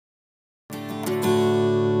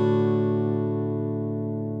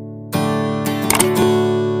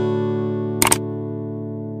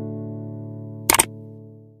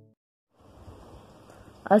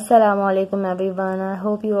Assalamu alaikum everyone. I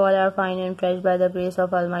hope you all are fine and fresh by the grace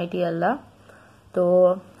of Almighty Allah. तो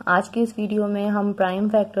आज की इस video में हम प्राइम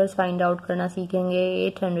फैक्टर्स फाइंड आउट करना सीखेंगे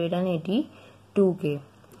 882 के।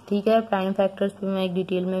 ठीक है, प्राइम फैक्टर्स पे मैं एक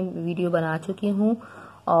डिटेल में वीडियो बना चुकी हूँ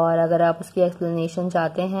और अगर आप उसकी एक्सप्लेनेशन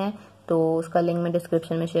चाहते हैं तो उसका लिंक मैं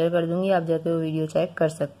डिस्क्रिप्शन में शेयर कर दूंगी, आप जाके वो वीडियो चेक कर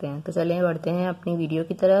सकते हैं। तो चलिए बढ़ते हैं अपनी वीडियो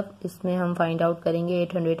की तरफ। इसमें हम फाइंड आउट करेंगे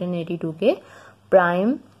 882 के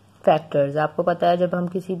प्राइम फैक्टर्स। आपको पता है जब हम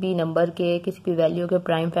किसी भी नंबर के किसी भी वैल्यू के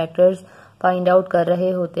प्राइम फैक्टर्स फाइंड आउट कर रहे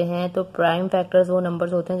होते हैं तो प्राइम फैक्टर्स वो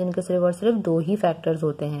नंबर्स होते हैं जिनके सिर्फ और सिर्फ दो ही फैक्टर्स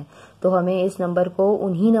होते हैं। तो हमें इस नंबर को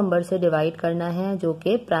उन्हीं नंबर से डिवाइड करना है जो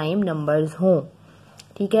कि प्राइम नंबर्स हों।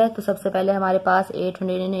 ठीक है, तो सबसे पहले हमारे पास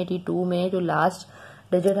 882 में जो लास्ट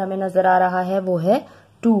डिजिट हमें नजर आ रहा है वो है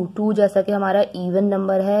 2। जैसा कि हमारा इवन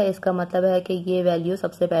नंबर है, इसका मतलब है कि ये वैल्यू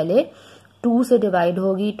सबसे पहले 2 से डिवाइड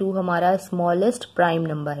होगी। 2 हमारा स्मॉलेस्ट प्राइम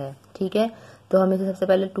नंबर है। ठीक है, तो हम इसे सबसे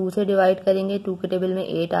पहले 2 से डिवाइड करेंगे। 2 के टेबल में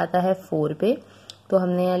 8 आता है 4 पे, तो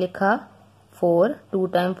हमने यहाँ लिखा 4। 2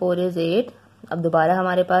 टाइम 4 इज 8। अब दोबारा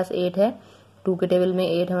हमारे पास 8 है। 2 के टेबल में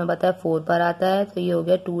 8 हमें पता है 4 पर आता है, तो ये हो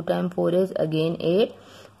गया 2 टाइम 4 इज अगेन 8।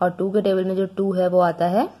 और 2 के टेबल में जो 2 है वो आता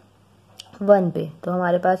है 1 पे, तो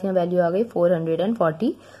हमारे पास यहाँ वैल्यू आ गई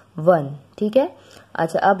 441। ठीक है,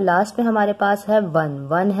 अच्छा अब लास्ट में हमारे पास है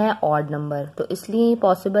 1 है ऑड नंबर, तो इसलिए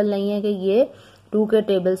पॉसिबल नहीं है कि ये 2 के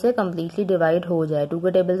टेबल से कम्प्लीटली डिवाइड हो जाए। 2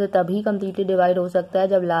 के टेबल से तभी कम्प्लीटली डिवाइड हो सकता है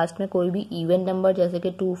जब लास्ट में कोई भी इवन नंबर जैसे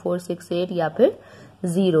कि 2, 4, 6, 8 या फिर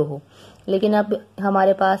 0 हो। लेकिन अब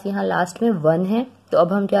हमारे पास यहाँ लास्ट में 1 है, तो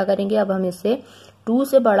अब हम क्या करेंगे, अब हम इससे 2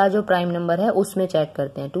 से बड़ा जो प्राइम नंबर है उसमें चेक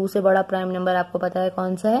करते हैं। 2 से बड़ा प्राइम नंबर आपको पता है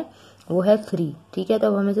कौन सा है, वो है 3। ठीक है, तो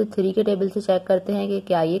अब हम इसे 3 के टेबल से चेक करते हैं कि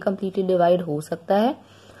क्या ये कम्प्लीटली डिवाइड हो सकता है।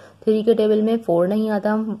 3 के टेबल में 4 नहीं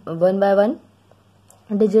आता, हम 1 बाय 1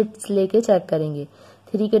 डिजिट्स लेके चेक करेंगे।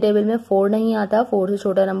 3 के टेबल में 4 नहीं आता, 4 से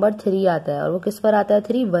छोटा नंबर 3 आता है, और वो किस पर आता है,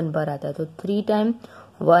 3 1 पर आता है। तो 3 टाइम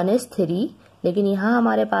 1 इज 3, लेकिन यहाँ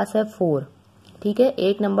हमारे पास है 4। ठीक है,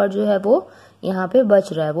 एक नंबर जो है वो यहाँ पे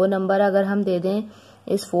बच रहा है, वो नंबर अगर हम दे दें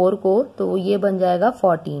इस 4 को तो ये बन जाएगा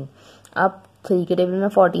 14। अब 3 के टेबल में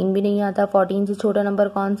 14 भी नहीं आता, 14 से छोटा नंबर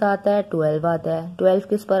कौन सा आता है, 12 आता है। 12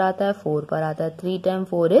 किस पर आता है, 4 पर आता है। 3 टाइम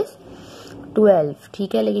 4 इज 12।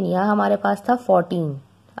 ठीक है, लेकिन यहाँ हमारे पास था 14।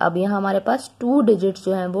 अब यहाँ हमारे पास 2 डिजिट्स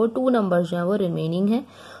जो हैं वो 2 नंबर्स जो हैं वो रिमेनिंग है।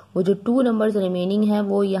 वो जो 2 नंबर्स रिमेनिंग है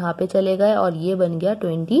वो यहाँ पे चले गए और ये बन गया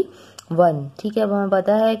 21। ठीक है, अब हमें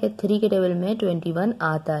पता है कि 3 के टेबल में 21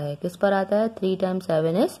 आता है, किस पर आता है, 3 टाइम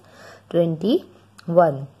 7 इज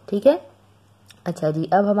 21। ठीक है, अच्छा जी,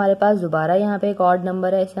 अब हमारे पास दोबारा यहाँ पे एक ऑड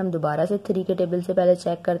नंबर है, इसे हम दोबारा से 3 के टेबल से पहले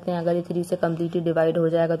चेक करते हैं। अगर ये 3 से कम्प्लीटली डिवाइड हो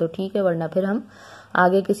जाएगा तो ठीक है, वरना फिर हम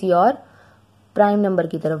आगे किसी और प्राइम नंबर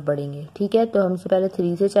की तरफ बढ़ेंगे। ठीक है, तो हमसे पहले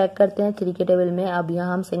 3 से चेक करते हैं। 3 के टेबल में अब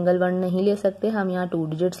यहाँ हम सिंगल वन नहीं ले सकते, हम यहाँ 2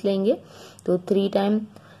 डिजिट्स लेंगे। तो 3 टाइम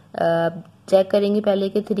चेक करेंगे पहले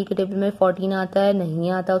कि 3 के टेबल में 14 आता है, नहीं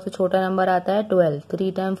आता, उससे छोटा नंबर आता है 12।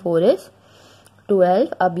 3 टाइम 4 इज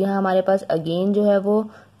 12। अब यहाँ हमारे पास अगेन जो है वो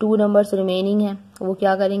 2 नंबर्स रिमेनिंग है, वो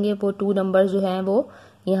क्या करेंगे, वो 2 नंबर्स जो हैं वो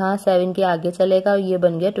यहाँ 7 के आगे चलेगा और ये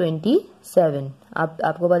बन गया 27। अब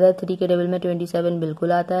आपको पता है 3 के टेबल में 27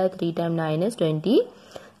 बिल्कुल आता है। 3 टाइम 9 इज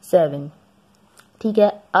 27। ठीक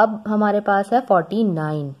है, अब हमारे पास है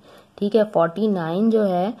 49। ठीक है, 49 जो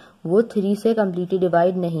है वो 3 से कम्प्लीटली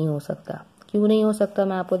डिवाइड नहीं हो सकता। क्यों नहीं हो सकता,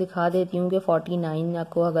 मैं आपको दिखा देती हूँ कि 49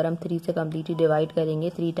 को अगर हम 3 से कम्प्लीटली डिवाइड करेंगे,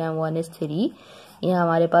 3 टाइम 1 इज 3, यहाँ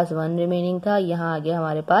हमारे पास 1 रिमेनिंग था, यहाँ आगे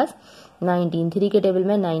हमारे पास 19। 3 के टेबल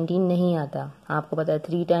में 19 नहीं आता, आपको पता है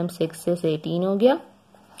 3 टाइम 6 से 18 हो गया,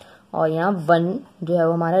 और यहाँ 1 जो है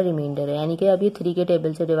वो हमारा रिमाइंडर है, यानी कि अब ये 3 के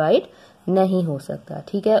टेबल से डिवाइड नहीं हो सकता।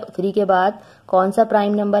 ठीक है, 3 के बाद कौन सा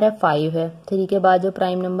प्राइम नंबर है, 5 है। 3 के बाद जो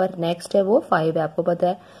प्राइम नंबर नेक्स्ट है वो 5 है, आपको पता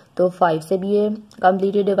है। तो 5 से भी ये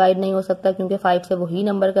कम्प्लीटली डिवाइड नहीं हो सकता, क्योंकि 5 से वही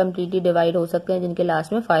नंबर कम्प्लीटली डिवाइड हो सकते हैं जिनके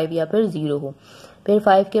लास्ट में 5 या फिर 0 हो। फिर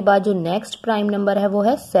 5 के बाद जो नेक्स्ट प्राइम नंबर है वो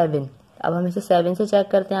है 7। अब हम इसे 7 से चेक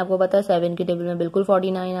करते हैं। आपको पता है 7 के टेबल में बिल्कुल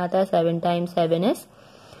 49 आता है। 7 टाइम 7 इज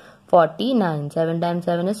 49। 7 time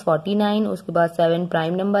 7 is 49। उसके बाद 7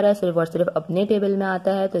 प्राइम नंबर है, सिर्फ और सिर्फ अपने टेबल में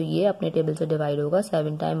आता है, तो ये अपने टेबल से डिवाइड होगा।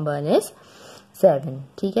 7 टाइम 1 इज 7।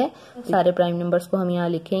 ठीक है, सारे प्राइम नंबर्स को हम यहाँ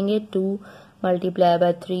लिखेंगे। 2 multiply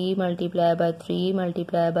by 3 multiply by 3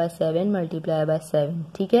 multiply by 7 multiply by 7।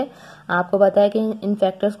 ठीक है, आपको पता है कि इन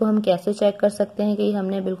फैक्टर्स को हम कैसे चेक कर सकते हैं कि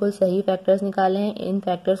हमने बिल्कुल सही फैक्टर्स निकाले हैं। इन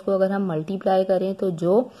फैक्टर्स को अगर हम मल्टीप्लाई करें तो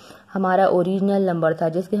जो हमारा ओरिजिनल नंबर था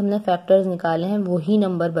जिसके हमने फैक्टर्स निकाले हैं वही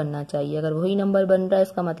नंबर बनना चाहिए। अगर वही नंबर बन रहा है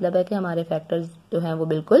इसका मतलब है कि हमारे फैक्टर्स जो हैं वो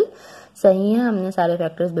बिल्कुल सही हैं, हमने सारे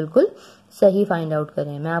फैक्टर्स बिल्कुल सही फाइंड आउट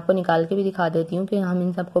करें। मैं आपको निकाल के भी दिखा देती हूँ कि हम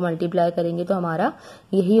इन सबको मल्टीप्लाई करेंगे तो हमारा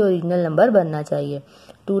यही ओरिजिनल नंबर बनना चाहिए।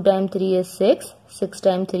 2 टाइम 3 इज 6, 6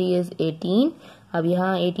 टाइम 3 इज 18। अब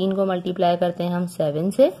यहाँ 18 को मल्टीप्लाई करते हैं हम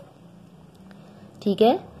 7 से, ठीक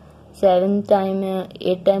है। 8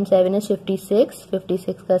 टाइम 7 इज 56,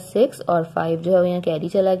 56 का 6 और 5 जो है यहाँ कैरी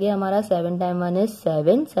चला गया हमारा। 7 टाइम 1 इज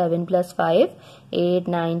 7, 7 प्लस 5 8,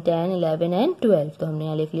 9, 10, 11 एंड 12, तो हमने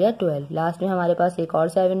यहाँ लिख लिया 12। लास्ट में हमारे पास एक और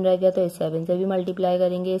 7 रह गया, तो इस 7 से भी मल्टीप्लाई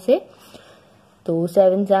करेंगे इसे। तो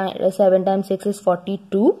 7 टाइम 6 इज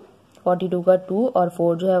 42, 42 का 2 और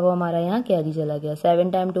 4 जो है वो हमारा यहाँ कैरी चला गया।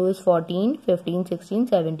 7 टाइम 2 इज 14, 15, 16,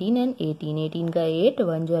 17 एंड 18, 18 का 8,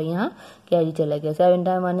 1 जो है यहाँ कैरी चला गया। 7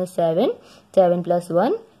 टाइम 1 इज 7, 7 प्लस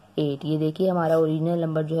 1 8। ये देखिए हमारा ओरिजिनल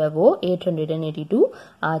नंबर जो है वो 882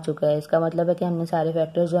 आ चुका है। इसका मतलब है कि हमने सारे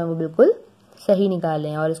फैक्टर्स जो है वो बिल्कुल सही निकाले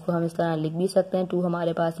हैं। और इसको हम इस तरह लिख भी सकते हैं, 2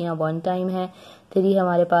 हमारे पास यहाँ 1 टाइम है, 3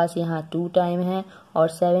 हमारे पास यहाँ 2 टाइम है और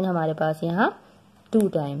 7 हमारे पास यहाँ 2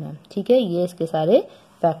 टाइम है, ठीक है। ये इसके सारे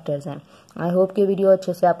फैक्टर्स हैं। आई होप कि वीडियो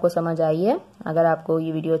अच्छे से आपको समझ आई है। अगर आपको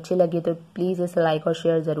ये वीडियो अच्छी लगी तो प्लीज़ इसे लाइक और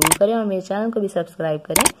शेयर ज़रूर करें और मेरे चैनल को भी सब्सक्राइब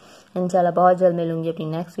करें। इंशाल्लाह बहुत जल्द मिलूंगी अपनी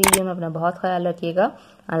नेक्स्ट वीडियो में। अपना बहुत ख्याल रखिएगा।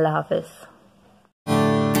 अल्लाह हाफिज़।